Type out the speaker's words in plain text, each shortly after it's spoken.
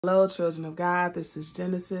Hello, children of God. This is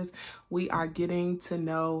Genesis. We are getting to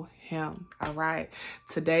know him. All right.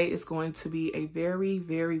 Today is going to be a very,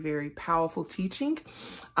 very, very powerful teaching.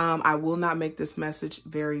 I will not make this message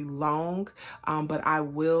very long, but I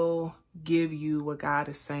will give you what God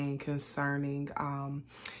is saying concerning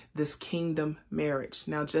this kingdom marriage.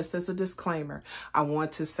 Now, just as a disclaimer, I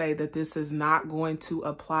want to say that this is not going to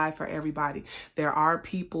apply for everybody. There are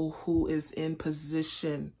people who is in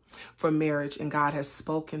position for marriage and God has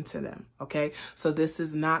spoken to them. Okay. So this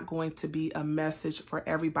is not going to be a message for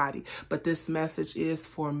everybody, but this message is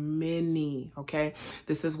for many. Okay.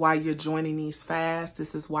 This is why you're joining these fasts.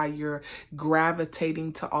 This is why you're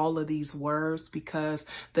gravitating to all of these words, because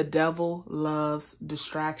the devil loves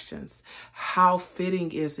distractions. How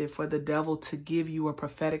fitting is it for the devil to give you a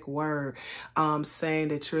prophetic word, saying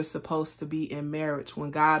that you're supposed to be in marriage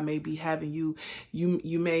when God may be having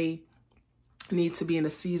you may need to be in a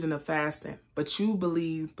season of fasting, but you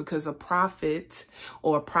believe because a prophet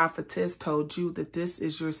or a prophetess told you that this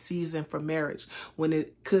is your season for marriage when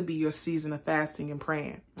it could be your season of fasting and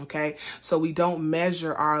praying. Okay. So we don't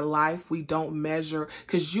measure our life. We don't measure,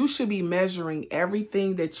 because you should be measuring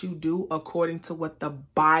everything that you do according to what the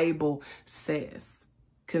Bible says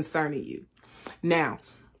concerning you. Now,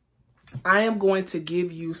 I am going to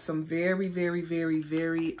give you some very, very, very,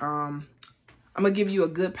 very, I'm going to give you a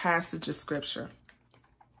good passage of scripture.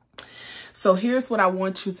 So here's what I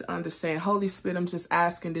want you to understand. Holy Spirit, I'm just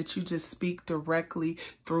asking that you just speak directly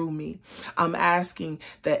through me. I'm asking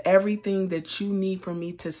that everything that you need for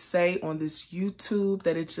me to say on this YouTube,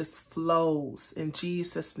 that it just flows in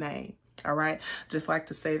Jesus' name. All right. Just like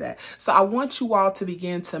to say that. So I want you all to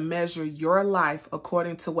begin to measure your life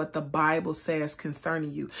according to what the Bible says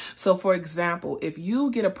concerning you. So for example, if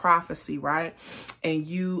you get a prophecy, right, and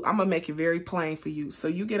I'm going to make it very plain for you. So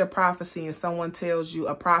you get a prophecy and someone tells you,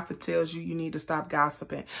 a prophet tells you, you need to stop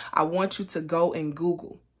gossiping. I want you to go and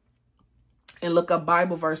Google and look up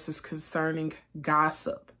Bible verses concerning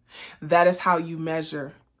gossip. That is how you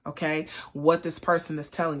measure, okay, what this person is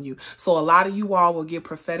telling you. So a lot of you all will get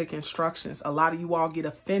prophetic instructions. A lot of you all get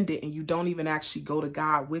offended and you don't even actually go to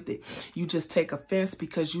God with it. You just take offense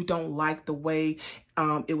because you don't like the way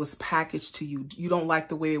it was packaged to you. You don't like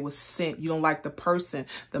the way it was sent. You don't like the person,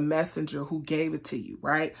 the messenger who gave it to you,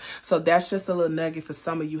 right? So that's just a little nugget for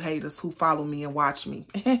some of you haters who follow me and watch me.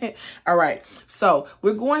 All right. So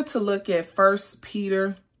we're going to look at 1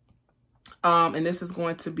 Peter, and this is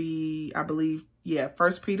going to be, I believe,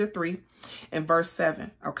 1 Peter 3 and verse 7.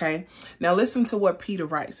 Okay. Now listen to what Peter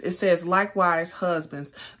writes. It says, likewise,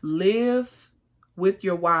 husbands, live with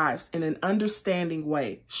your wives in an understanding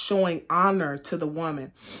way, showing honor to the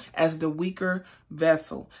woman as the weaker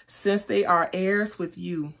vessel, since they are heirs with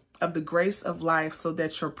you of the grace of life, so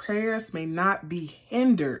that your prayers may not be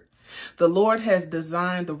hindered. The Lord has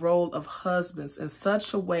designed the role of husbands in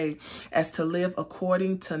such a way as to live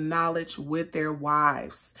according to knowledge with their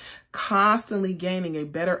wives, constantly gaining a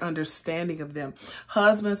better understanding of them.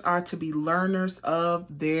 Husbands are to be learners of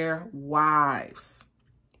their wives.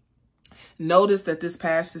 Notice that this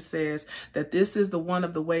passage says that this is one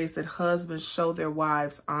of the ways that husbands show their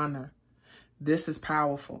wives honor. This is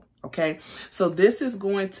powerful. Okay, so this is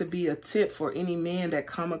going to be a tip for any man that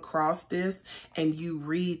come across this and you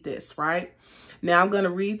read this, right? Now I'm going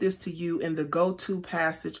to read this to you in the go-to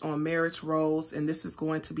passage on marriage roles, and this is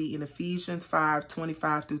going to be in Ephesians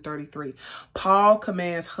 5:25 through 33. Paul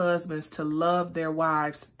commands husbands to love their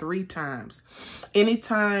wives 3 times.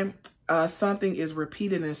 Anytime something is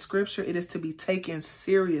repeated in scripture, it is to be taken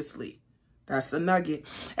seriously. That's the nugget,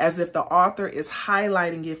 as if the author is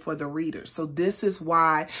highlighting it for the reader. So this is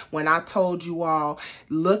why when I told you all,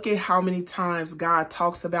 look at how many times God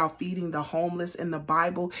talks about feeding the homeless in the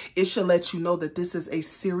Bible. It should let you know that this is a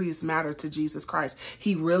serious matter to Jesus Christ.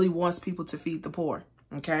 He really wants people to feed the poor.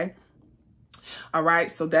 Okay. All right.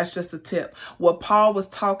 So that's just a tip. What Paul was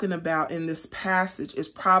talking about in this passage is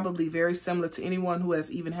probably very similar to anyone who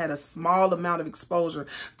has even had a small amount of exposure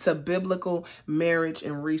to biblical marriage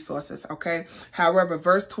and resources. Okay. However,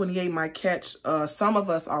 verse 28 might catch some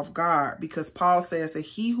of us off guard, because Paul says that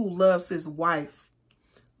he who loves his wife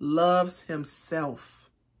loves himself.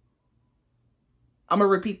 I'm going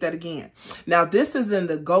to repeat that again. Now, this is in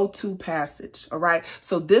the go-to passage. All right.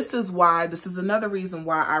 So this is another reason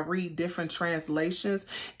why I read different translations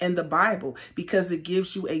in the Bible, because it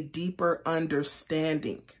gives you a deeper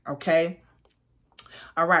understanding. Okay.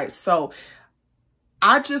 All right. So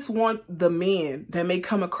I just want the men that may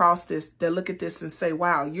come across this, that look at this and say,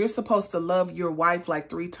 wow, you're supposed to love your wife like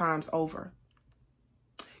 3 times over.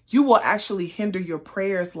 You will actually hinder your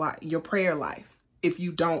prayer life if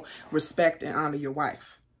you don't respect and honor your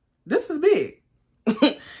wife. This is big.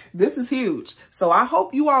 This is huge. So I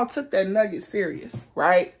hope you all took that nugget serious,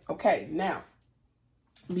 right? Okay, now,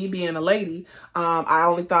 me being a lady, I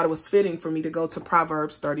only thought it was fitting for me to go to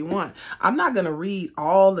Proverbs 31. I'm not going to read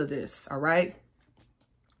all of this, all right?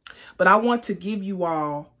 But I want to give you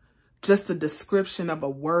all just a description of a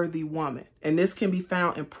worthy woman. And this can be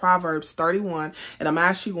found in Proverbs 31. And I'm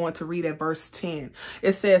actually going to read at verse 10.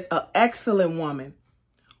 It says, an excellent woman,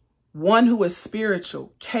 one who is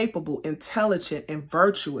spiritual, capable, intelligent, and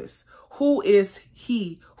virtuous. Who is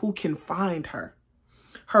he who can find her?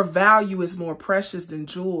 Her value is more precious than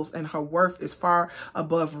jewels, and her worth is far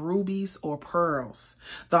above rubies or pearls.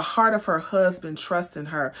 The heart of her husband trusts in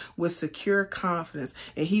her with secure confidence,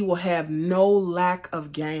 and he will have no lack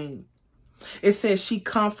of gain. It says she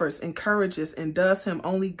comforts, encourages, and does him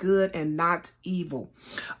only good and not evil.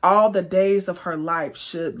 All the days of her life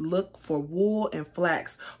should look for wool and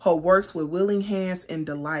flax. Her works with willing hands and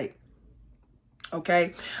delight.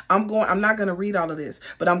 Okay, I'm not going to read all of this,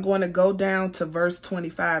 but I'm going to go down to verse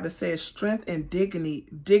 25. It says strength and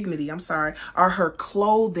dignity, are her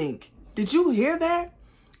clothing. Did you hear that?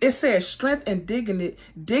 It says strength and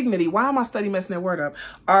dignity. Why am I studying messing that word up?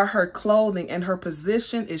 Are her clothing, and her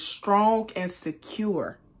position is strong and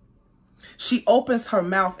secure. She opens her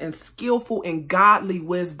mouth in skillful and godly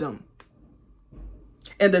wisdom.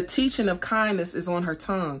 And the teaching of kindness is on her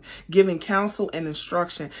tongue, giving counsel and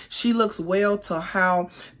instruction. She looks well to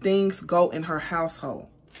how things go in her household,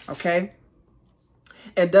 okay?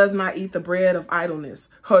 And does not eat the bread of idleness.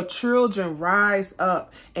 Her children rise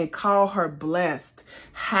up and call her blessed,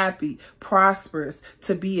 happy, prosperous,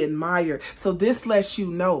 to be admired. So this lets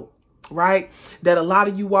you know, right, that a lot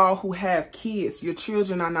of you all who have kids, your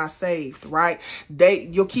children are not saved, right?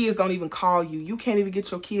 Your kids don't even call you. You can't even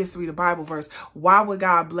get your kids to read a Bible verse. Why would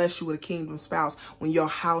God bless you with a kingdom spouse when your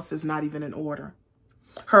house is not even in order?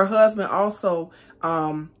 Her husband also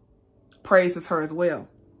praises her as well.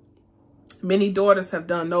 Many daughters have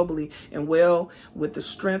done nobly and well with the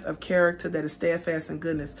strength of character that is steadfast in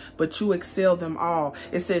goodness, but you excel them all.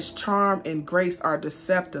 It says charm and grace are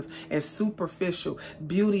deceptive and superficial.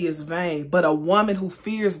 Beauty is vain, but a woman who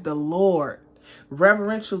fears the Lord,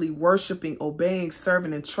 reverentially worshiping, obeying,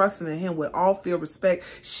 serving, and trusting in him with all fear, respect,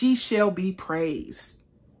 she shall be praised.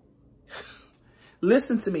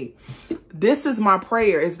 Listen to me. This is my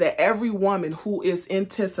prayer, is that every woman who is in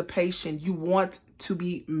anticipation, you want to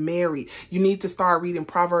be married, you need to start reading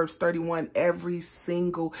Proverbs 31 every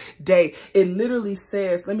single day. It literally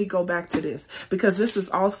says, let me go back to this, because this is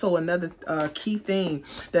also another key thing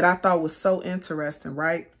that I thought was so interesting,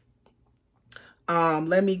 right?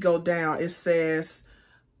 Let me go down. It says,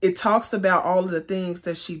 it talks about all of the things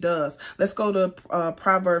that she does. Let's go to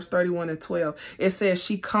Proverbs 31 and 12. It says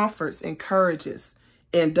she comforts, encourages,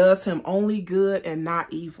 and does him only good and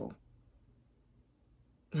not evil.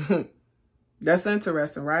 That's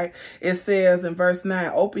interesting, right? It says in verse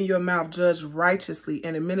 9, open your mouth, judge righteously,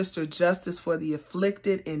 and administer justice for the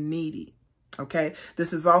afflicted and needy. Okay,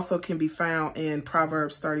 this is also can be found in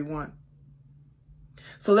Proverbs 31.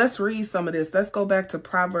 So let's read some of this. Let's go back to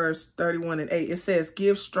Proverbs 31 and 8. It says,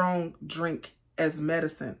 give strong drink as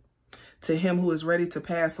medicine to him who is ready to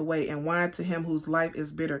pass away, and wine to him whose life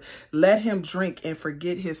is bitter. Let him drink and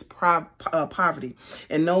forget his poverty,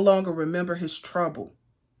 and no longer remember his trouble.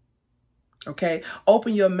 Okay,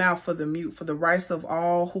 open your mouth for the mute, for the rights of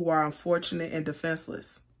all who are unfortunate and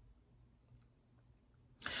defenseless.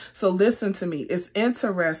 So listen to me. It's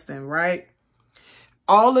interesting, right?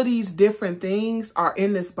 All of these different things are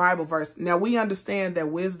in this Bible verse. Now, we understand that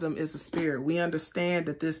wisdom is a spirit. We understand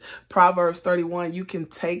that this Proverbs 31, you can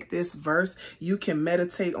take this verse, you can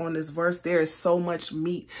meditate on this verse. There is so much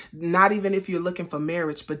meat, not even if you're looking for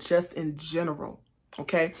marriage, but just in general.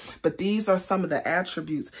 Okay, but these are some of the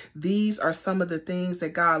attributes. These are some of the things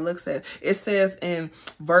that God looks at. It says in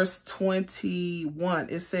verse 21,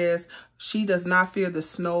 it says, she does not fear the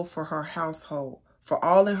snow for her household, for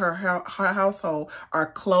all in her household are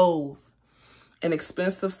clothed in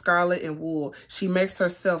expensive scarlet and wool. She makes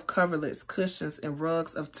herself coverlets, cushions, and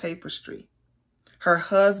rugs of tapestry. Her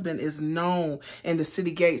husband is known in the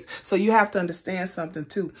city gates. So you have to understand something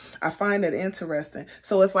too. I find that interesting.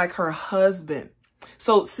 So it's like her husband.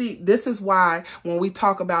 So see, this is why when we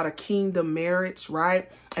talk about a kingdom marriage,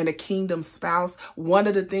 right, and a kingdom spouse, one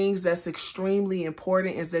of the things that's extremely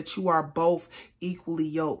important is that you are both equally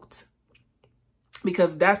yoked.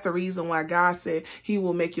 Because that's the reason why God said he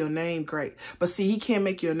will make your name great. But see, he can't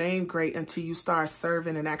make your name great until you start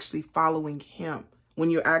serving and actually following him.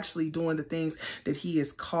 When you're actually doing the things that he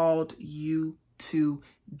has called you to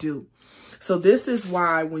do. So this is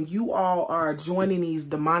why when you all are joining these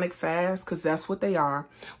demonic fasts, because that's what they are,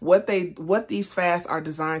 what these fasts are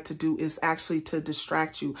designed to do is actually to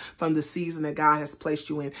distract you from the season that God has placed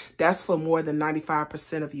you in. That's for more than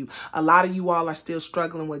 95% of you. A lot of you all are still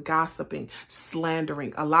struggling with gossiping,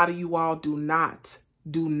 slandering. A lot of you all do not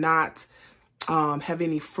have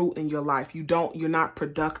any fruit in your life. You're not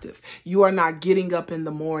productive. You are not getting up in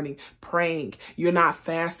the morning praying. You're not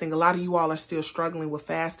fasting. A lot of you all are still struggling with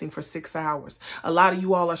fasting for 6 hours. A lot of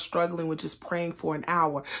you all are struggling with just praying for an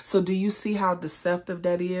hour. So do you see how deceptive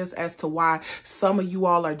that is as to why some of you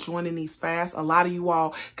all are joining these fasts? A lot of you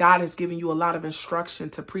all, God has given you a lot of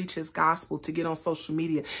instruction to preach his gospel, to get on social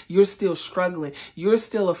media. You're still struggling. You're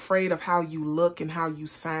still afraid of how you look and how you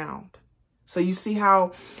sound. So you see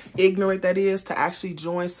how ignorant that is to actually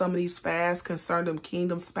join some of these fasts concerning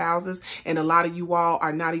kingdom spouses. And a lot of you all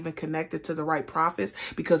are not even connected to the right prophets,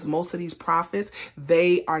 because most of these prophets,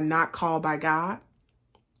 they are not called by God.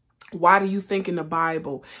 Why do you think in the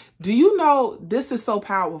Bible? Do you know this is so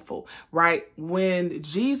powerful, right? When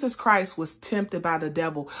Jesus Christ was tempted by the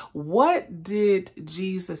devil, what did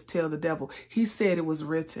Jesus tell the devil? He said it was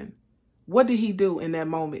written. What did he do in that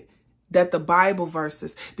moment? That the Bible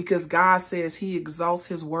verses, because God says he exalts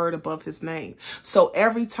his word above his name. So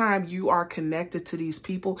every time you are connected to these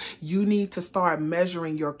people, you need to start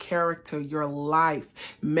measuring your character, your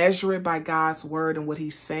life. Measure it by God's word and what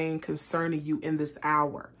he's saying concerning you in this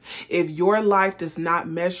hour. If your life does not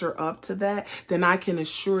measure up to that, then I can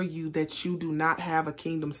assure you that you do not have a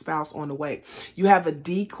kingdom spouse on the way. You have a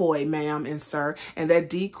decoy, ma'am and sir, and that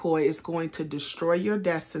decoy is going to destroy your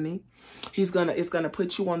destiny. It's going to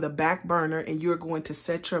put you on the back burner, and you're going to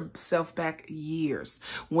set yourself back years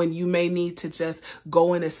when you may need to just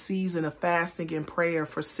go in a season of fasting and prayer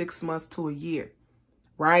for 6 months to a year,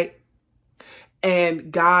 right?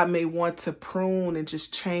 And God may want to prune and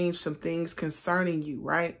just change some things concerning you,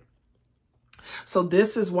 right? So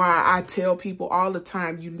this is why I tell people all the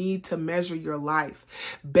time, you need to measure your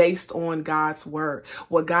life based on God's word,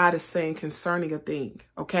 what God is saying concerning a thing,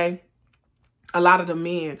 okay? A lot of the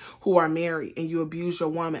men who are married and you abuse your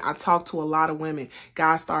woman, I talk to a lot of women.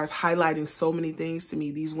 God starts highlighting so many things to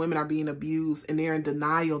me. These women are being abused and they're in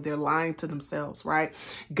denial. They're lying to themselves, right?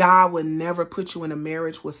 God would never put you in a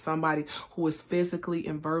marriage with somebody who is physically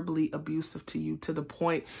and verbally abusive to you, to the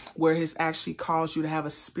point where it's actually caused you to have a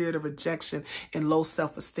spirit of rejection and low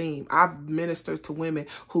self-esteem. I've ministered to women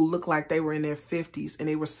who look like they were in their 50s and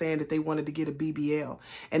they were saying that they wanted to get a BBL.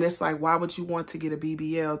 And it's like, why would you want to get a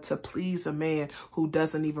BBL? To please a man who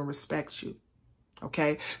doesn't even respect you.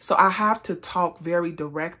 Okay, so I have to talk very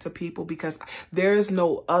direct to people, because there is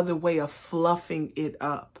no other way of fluffing it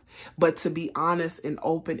up but to be honest and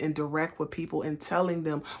open and direct with people and telling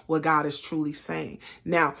them what God is truly saying.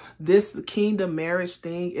 Now, this kingdom marriage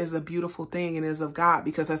thing is a beautiful thing and is of God,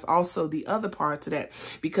 because that's also the other part to that.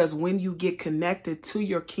 Because when you get connected to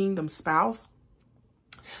your kingdom spouse,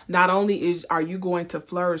 not only are you going to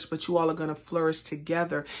flourish, but you all are going to flourish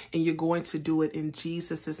together, and you're going to do it in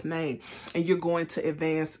Jesus's name, and you're going to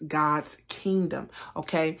advance God's kingdom,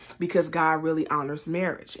 okay? Because God really honors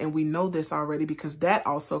marriage, and we know this already because that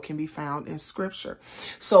also can be found in scripture.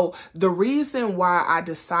 So the reason why I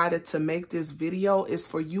decided to make this video is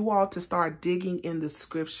for you all to start digging in the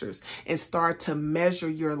scriptures and start to measure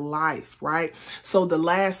your life, right? So the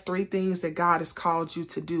last 3 things that God has called you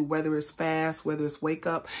to do, whether it's fast, whether it's wake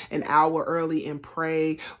up an hour early and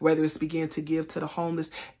pray, whether it's begin to give to the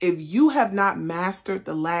homeless. If you have not mastered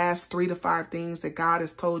the last 3 to 5 things that God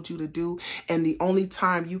has told you to do, and the only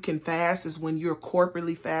time you can fast is when you're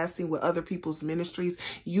corporately fasting with other people's ministries,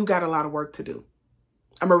 you got a lot of work to do.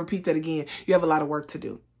 I'm going to repeat that again. You have a lot of work to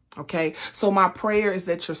do. Okay, so my prayer is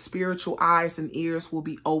that your spiritual eyes and ears will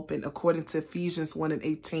be open, according to Ephesians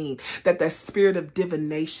 1:18, that spirit of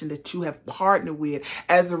divination that you have partnered with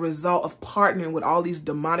as a result of partnering with all these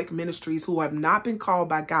demonic ministries who have not been called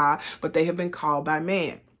by God, but they have been called by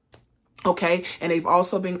man. Okay, and they've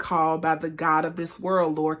also been called by the God of this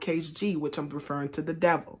world, lowercase g, which I'm referring to the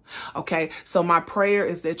devil. Okay, so my prayer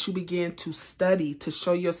is that you begin to study to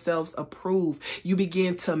show yourselves approved. You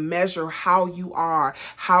begin to measure how you are,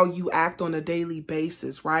 how you act on a daily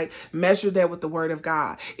basis, right? Measure that with the word of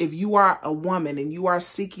God. If you are a woman and you are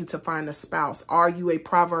seeking to find a spouse, are you a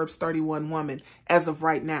Proverbs 31 woman as of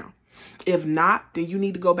right now? If not, then you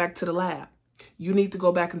need to go back to the lab. You need to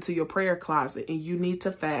go back into your prayer closet and you need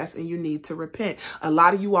to fast and you need to repent. A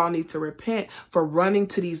lot of you all need to repent for running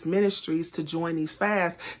to these ministries to join these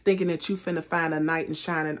fasts, thinking that you finna find a knight in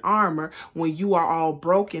shining armor when you are all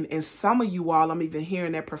broken. And some of you all, I'm even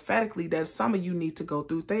hearing that prophetically, that some of you need to go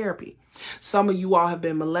through therapy. Some of you all have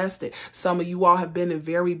been molested. Some of you all have been in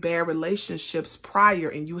very bad relationships prior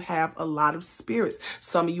and you have a lot of spirits.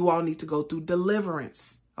 Some of you all need to go through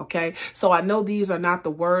deliverance. Okay, so I know these are not the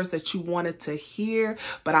words that you wanted to hear,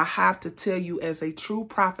 but I have to tell you as a true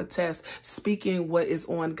prophetess speaking what is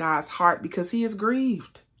on God's heart, because he is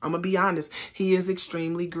grieved. I'm going to be honest. He is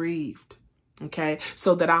extremely grieved. Okay,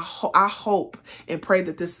 so that I hope and pray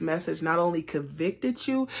that this message not only convicted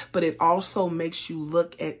you, but it also makes you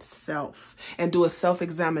look at self and do a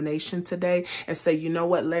self-examination today and say, you know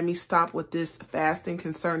what, let me stop with this fasting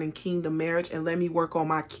concerning kingdom marriage and let me work on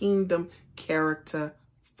my kingdom character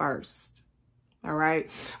first. All right.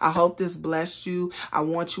 I hope this blessed you. I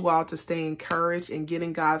want you all to stay encouraged and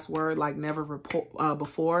getting God's word like never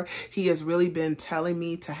before. He has really been telling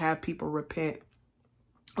me to have people repent.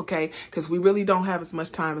 Okay, because we really don't have as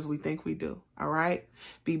much time as we think we do. All right.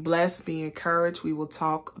 Be blessed. Be encouraged. We will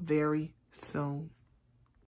talk very soon.